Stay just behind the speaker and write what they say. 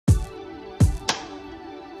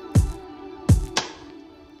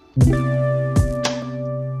I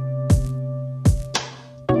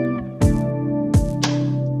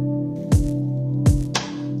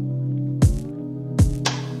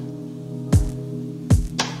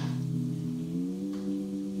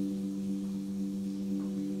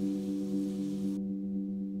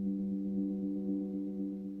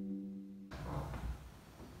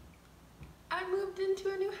moved into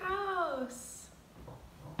a new house.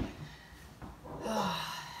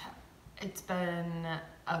 It's been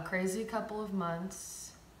a crazy couple of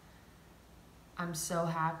months. I'm so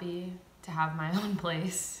happy to have my own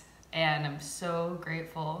place, and I'm so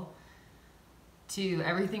grateful to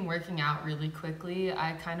everything working out really quickly.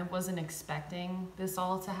 I kind of wasn't expecting this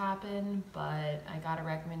all to happen, but I got a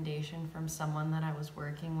recommendation from someone that I was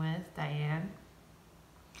working with, Diane.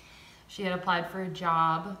 She had applied for a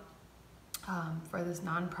job for this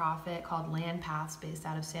nonprofit called Land Paths based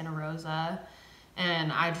out of Santa Rosa,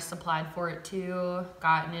 and I just applied for it too,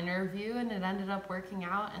 got an interview, and it ended up working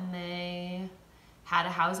out, and they had a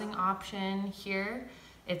housing option here.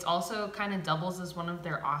 It's also kind of doubles as one of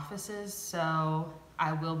their offices, so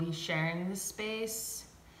I will be sharing the space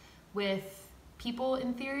with people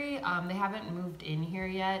in theory. They haven't moved in here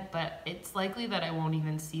yet, but it's likely that I won't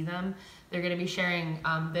even see them. They're gonna be sharing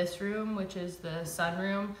this room, which is the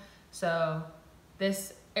sunroom. So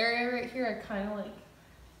this area right here, I kind of like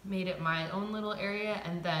made it my own little area,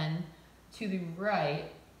 and then to the right,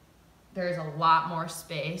 there's a lot more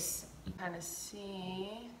space. You kind of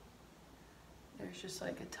see, there's just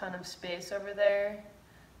like a ton of space over there.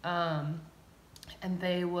 And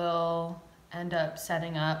they will end up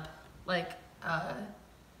setting up like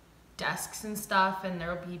desks and stuff, and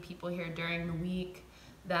there'll be people here during the week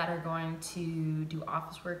that are going to do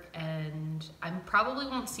office work, and I probably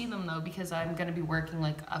won't see them though because I'm gonna be working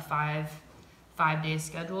like a five-day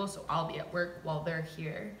schedule, so I'll be at work while they're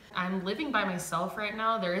here. I'm living by myself right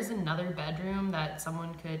now. There is another bedroom that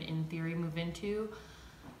someone could in theory move into,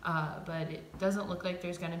 but it doesn't look like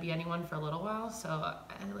there's gonna be anyone for a little while, so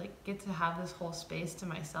I like get to have this whole space to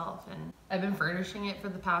myself, and I've been furnishing it for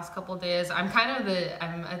the past couple days. I'm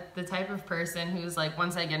the type of person who's like,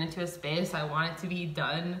 once I get into a space, I want it to be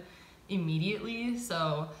done immediately,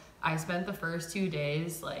 so I spent the first 2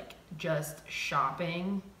 days like just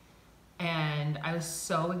shopping, and I was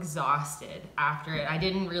so exhausted after it. I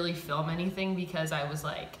didn't really film anything because I was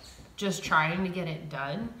like just trying to get it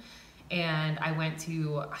done. And I went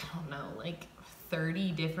to, I don't know, like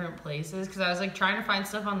 30 different places because I was like trying to find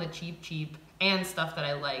stuff on the cheap and stuff that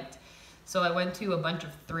I liked. So I went to a bunch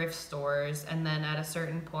of thrift stores, and then at a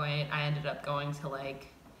certain point I ended up going to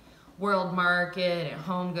like World Market and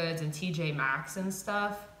Home Goods and TJ Maxx and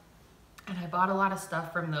stuff. And I bought a lot of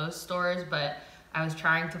stuff from those stores, but I was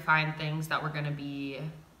trying to find things that were gonna be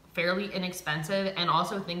fairly inexpensive and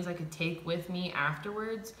also things I could take with me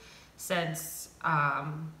afterwards, since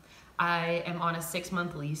I am on a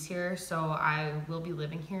 6-month lease here, so I will be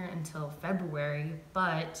living here until February.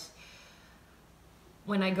 But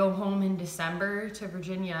when I go home in December to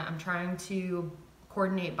Virginia, I'm trying to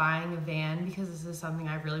coordinate buying a van because this is something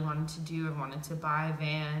I really wanted to do. I wanted to buy a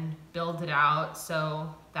van, build it out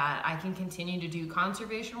so that I can continue to do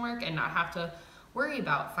conservation work and not have to worry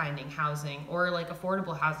about finding housing or like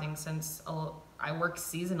affordable housing, since I work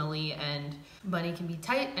seasonally and money can be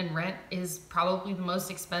tight, and rent is probably the most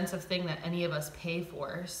expensive thing that any of us pay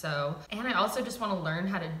for. So, and I also just want to learn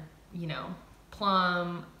how to, you know,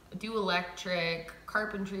 plumb, do electric,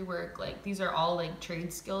 carpentry work. Like these are all like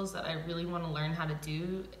trade skills that I really want to learn how to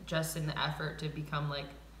do, just in the effort to become like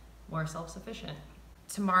more self-sufficient.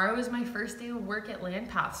 Tomorrow is my first day of work at Land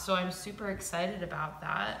Paths, so I'm super excited about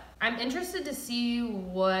that. I'm interested to see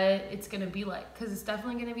what it's gonna be like, because it's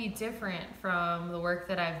definitely gonna be different from the work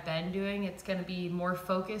that I've been doing. It's gonna be more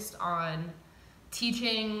focused on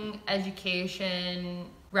teaching, education,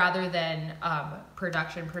 rather than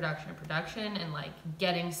production, and like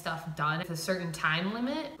getting stuff done with a certain time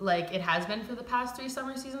limit, like it has been for the past 3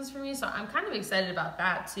 summer seasons for me. So I'm kind of excited about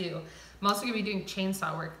that too. I'm also gonna be doing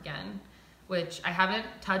chainsaw work again, which I haven't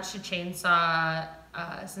touched a chainsaw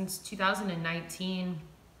since 2019.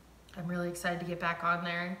 I'm really excited to get back on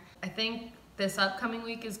there. I think this upcoming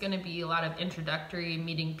week is gonna be a lot of introductory,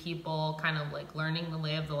 meeting people, kind of like learning the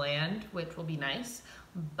lay of the land, which will be nice.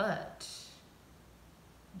 But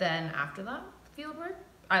then after that, field work,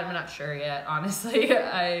 I'm not sure yet, honestly.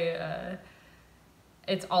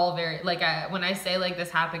 It's all very, like when I say like this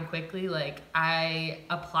happened quickly, like I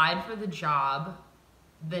applied for the job.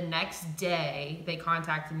 The next day, they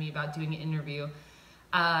contacted me about doing an interview.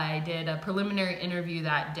 I did a preliminary interview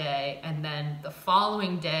that day, and then the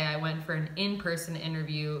following day I went for an in-person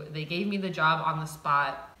interview. They gave me the job on the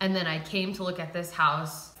spot, and then I came to look at this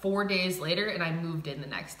house 4 days later, and I moved in the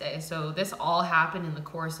next day. So this all happened in the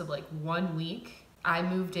course of like 1 week. I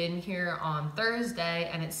moved in here on Thursday,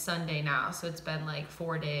 and it's Sunday now, so it's been like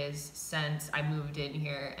 4 days since I moved in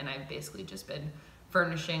here, and I've basically just been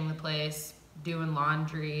furnishing the place, doing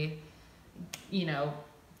laundry, you know,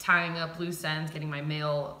 tying up loose ends, getting my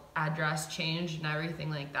mail address changed and everything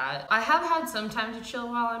like that. I have had some time to chill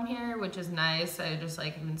while I'm here, which is nice. I just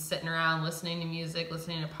like been sitting around listening to music,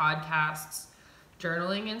 listening to podcasts,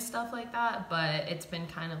 journaling and stuff like that, but it's been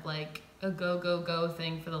kind of like a go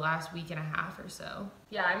thing for the last week and a half or so.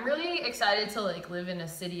 Yeah, I'm really excited to like live in a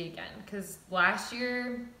city again, because last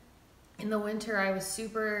year in the winter I was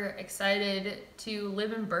super excited to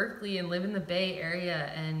live in Berkeley and live in the Bay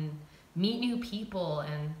Area and meet new people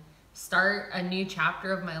and start a new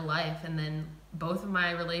chapter of my life. And then both of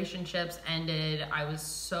my relationships ended. I was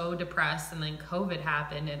so depressed, and then COVID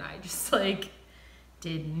happened, and I just like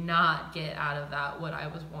did not get out of that what I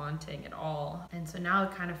was wanting at all. And so now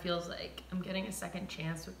it kind of feels like I'm getting a second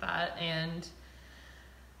chance with that, and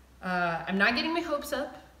I'm not getting my hopes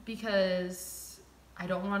up because I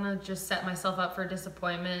don't want to just set myself up for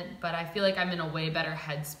disappointment, but I feel like I'm in a way better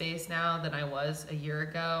headspace now than I was a year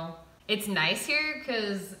ago. It's nice here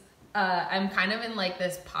because I'm kind of in like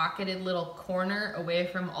this pocketed little corner away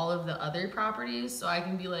from all of the other properties, so I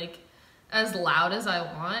can be like as loud as I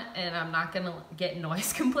want, and I'm not gonna get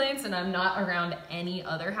noise complaints, and I'm not around any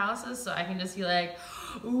other houses, so I can just be like,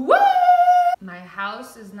 woo! My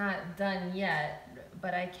house is not done yet,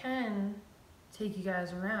 but I can take you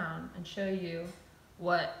guys around and show you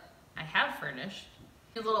what I have furnished.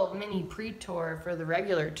 A little mini pre-tour for the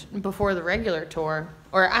regular, before the regular tour,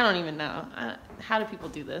 or I don't even know. How do people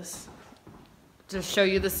do this? Just show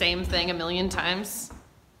you the same thing a million times?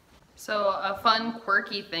 So a fun,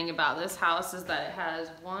 quirky thing about this house is that it has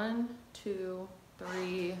 1, 2,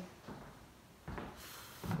 3,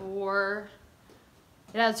 4.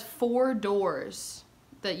 It has 4 doors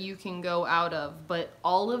that you can go out of, but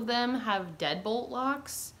all of them have deadbolt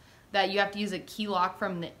locks that you have to use a key lock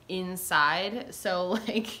from the inside. So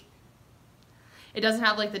like, it doesn't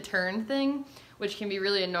have like the turn thing, which can be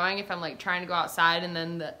really annoying if I'm like trying to go outside and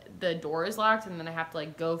then the door is locked, and then I have to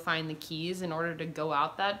like go find the keys in order to go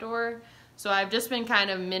out that door. So I've just been kind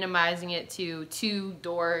of minimizing it to 2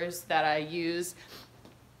 doors that I use.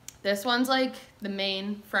 This one's like the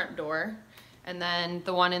main front door, and then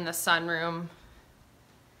the one in the sunroom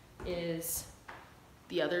is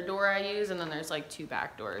the other door I use, and then there's like 2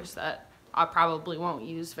 back doors that I probably won't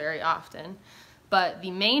use very often. But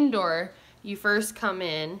the main door, you first come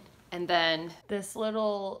in, and then this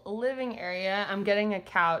little living area, I'm getting a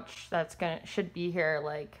couch that's should be here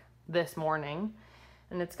like this morning,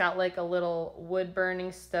 and it's got like a little wood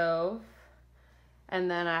burning stove,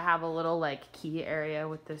 and then I have a little like key area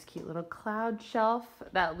with this cute little cloud shelf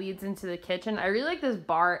that leads into the kitchen. I really like this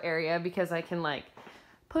bar area because I can like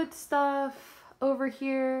put stuff over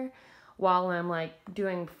here while I'm like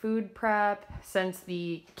doing food prep, since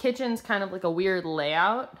the kitchen's kind of like a weird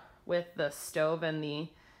layout with the stove and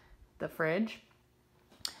the fridge.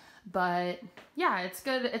 But yeah, it's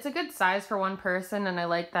good. It's a good size for one person, and I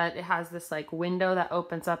like that it has this like window that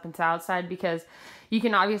opens up into outside, because you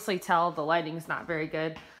can obviously tell the lighting's not very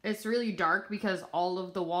good. It's really dark because all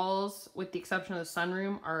of the walls, with the exception of the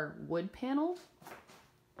sunroom, are wood panels,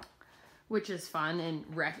 which is fun and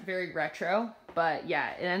very retro. But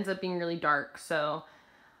yeah, it ends up being really dark, so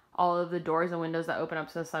all of the doors and windows that open up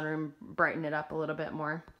to the sunroom brighten it up a little bit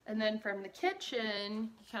more. And then from the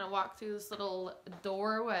kitchen, you kind of walk through this little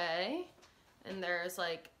doorway, and there's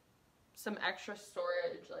like some extra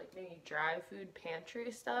storage, like maybe dry food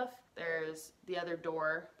pantry stuff. There's the other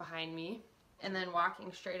door behind me, and then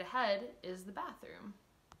walking straight ahead is the bathroom.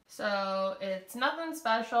 So it's nothing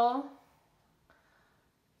special.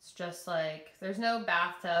 It's just like, there's no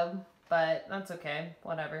bathtub, but that's okay,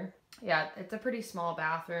 whatever. Yeah, it's a pretty small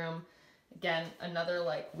bathroom. Again, another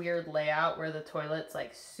like weird layout where the toilet's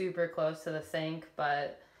like super close to the sink,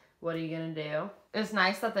 but what are you gonna do? It's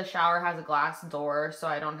nice that the shower has a glass door, so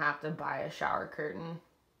I don't have to buy a shower curtain.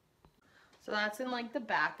 So that's in like the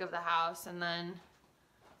back of the house, and then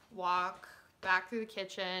walk back through the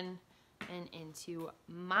kitchen and into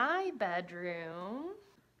my bedroom.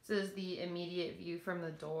 This is the immediate view from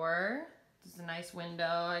the door. This is a nice window.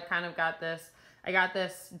 I got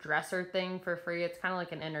this dresser thing for free. It's kind of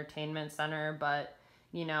like an entertainment center, but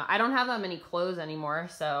you know, I don't have that many clothes anymore,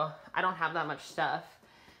 so I don't have that much stuff.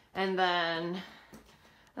 And then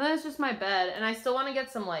it's just my bed, and I still want to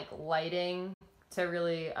get some like lighting to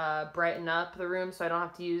really brighten up the room so I don't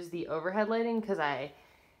have to use the overhead lighting, because I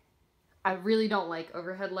really don't like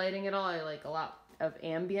overhead lighting at all. I like a lot of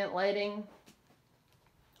ambient lighting,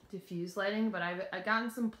 diffuse lighting. But I've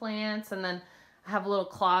gotten some plants, and then I have a little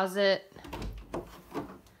closet with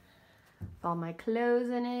all my clothes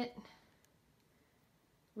in it,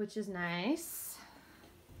 which is nice.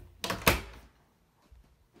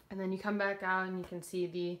 And then you come back out and you can see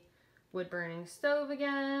the wood burning stove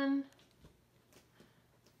again.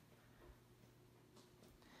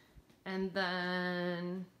 And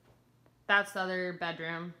then that's the other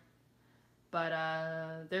bedroom, but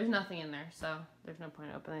there's nothing in there, so there's no point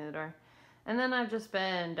opening the door. And then I've just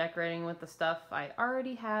been decorating with the stuff I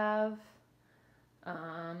already have.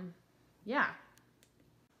 Yeah,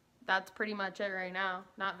 that's pretty much it right now.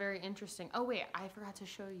 Not very interesting. Oh wait, I forgot to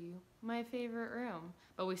show you my favorite room,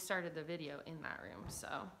 but we started the video in that room. So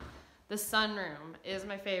the sunroom is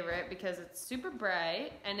my favorite because it's super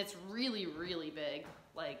bright and it's really, really big.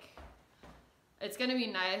 Like, it's gonna be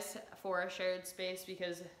nice for a shared space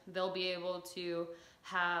because they'll be able to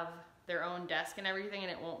have their own desk and everything,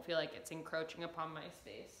 and it won't feel like it's encroaching upon my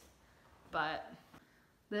space. But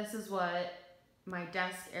this is what my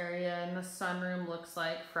desk area in the sunroom looks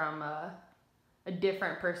like from a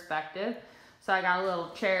different perspective. So I got a little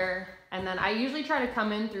chair, and then I usually try to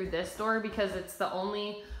come in through this door because it's the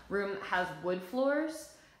only room that has wood floors.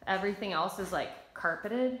 Everything else is like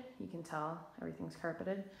carpeted. You can tell everything's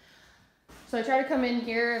carpeted. So I try to come in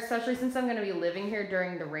here, especially since I'm going to be living here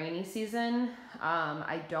during the rainy season.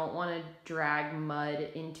 I don't want to drag mud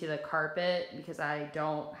into the carpet because I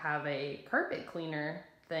don't have a carpet cleaner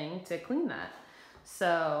thing to clean that.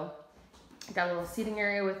 So I got a little seating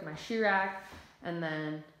area with my shoe rack, and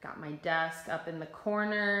then got my desk up in the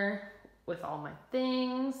corner with all my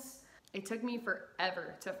things. It took me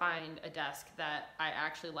forever to find a desk that I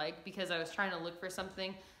actually like because I was trying to look for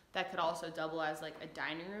something that could also double as like a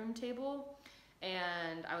dining room table.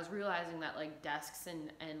 And I was realizing that like desks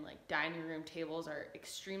and like dining room tables are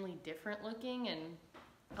extremely different looking, and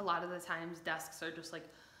a lot of the times desks are just like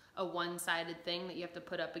a one-sided thing that you have to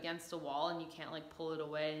put up against a wall, and you can't like pull it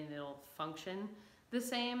away and it'll function the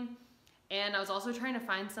same. And I was also trying to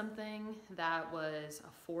find something that was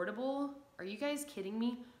affordable. Are you guys kidding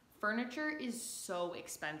me? Furniture is so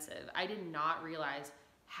expensive. I did not realize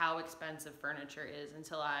how expensive furniture is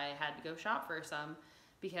until I had to go shop for some,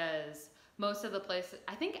 because most of the places,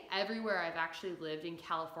 I think everywhere I've actually lived in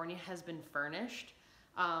California has been furnished,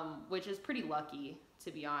 which is pretty lucky,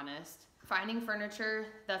 to be honest. Finding furniture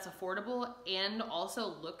that's affordable and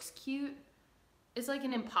also looks cute is like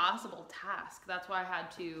an impossible task. That's why I had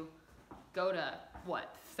to go to,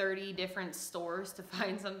 what, 30 different stores to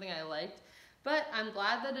find something I liked. But I'm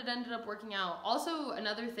glad that it ended up working out. Also,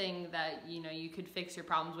 another thing that, you know, you could fix your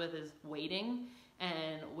problems with is waiting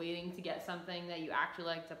to get something that you actually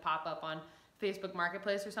like to pop up on Facebook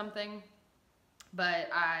Marketplace or something. But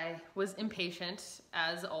I was impatient,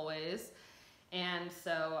 as always. And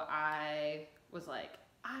so I was like,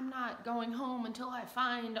 I'm not going home until I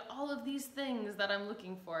find all of these things that I'm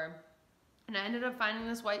looking for. And I ended up finding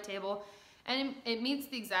this white table, and it meets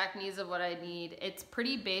the exact needs of what I need. It's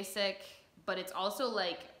pretty basic, but it's also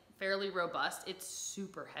like fairly robust. It's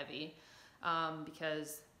super heavy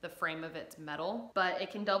because the frame of it's metal, but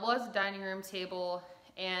it can double as a dining room table,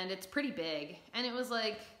 and it's pretty big. And it was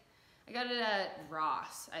like, I got it at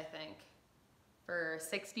Ross, I think, for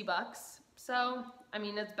 60 bucks. So, I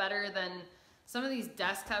mean, it's better than some of these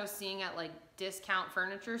desks I was seeing at like discount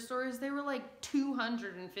furniture stores. They were like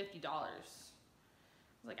 $250. I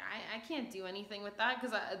was like, I can't do anything with that,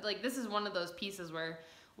 because like, this is one of those pieces where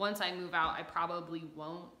once I move out, I probably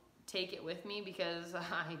won't take it with me because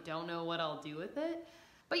I don't know what I'll do with it.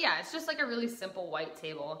 But yeah, it's just like a really simple white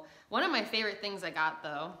table. One of my favorite things I got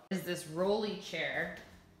though is this rolly chair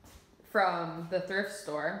from the thrift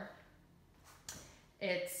store.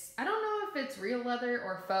 It's, I don't know if it's real leather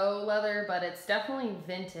or faux leather, but it's definitely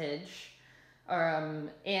vintage.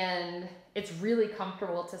 And it's really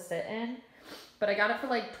comfortable to sit in. But I got it for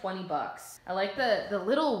like 20 bucks. I like the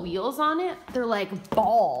little wheels on it. They're like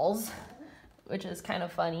balls, which is kind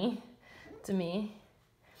of funny to me.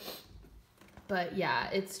 But yeah,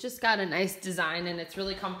 it's just got a nice design and it's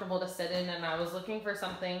really comfortable to sit in. And I was looking for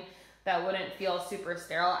something that wouldn't feel super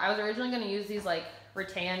sterile. I was originally gonna use these like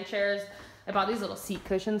rattan chairs. I bought these little seat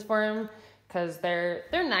cushions for them because they're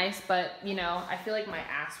nice, but you know, I feel like my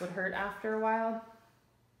ass would hurt after a while.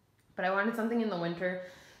 But I wanted something in the winter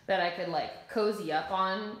that I could like cozy up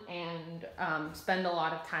on and spend a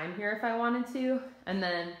lot of time here if I wanted to. And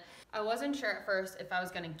then I wasn't sure at first if I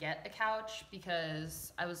was gonna get a couch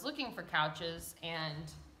because I was looking for couches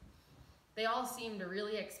and they all seemed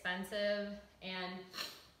really expensive, and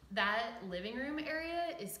that living room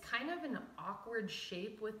area is kind of an awkward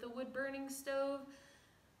shape with the wood burning stove.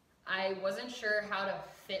 I wasn't sure how to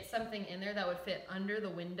fit something in there that would fit under the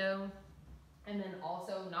window and then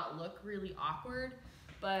also not look really awkward,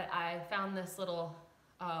 but I found this little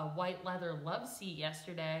white leather love seat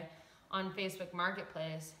yesterday on Facebook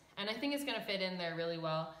Marketplace, and I think it's gonna fit in there really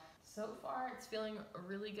well. So far, it's feeling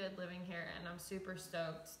really good living here, and I'm super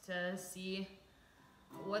stoked to see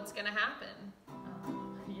what's gonna happen.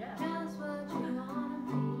 Yeah.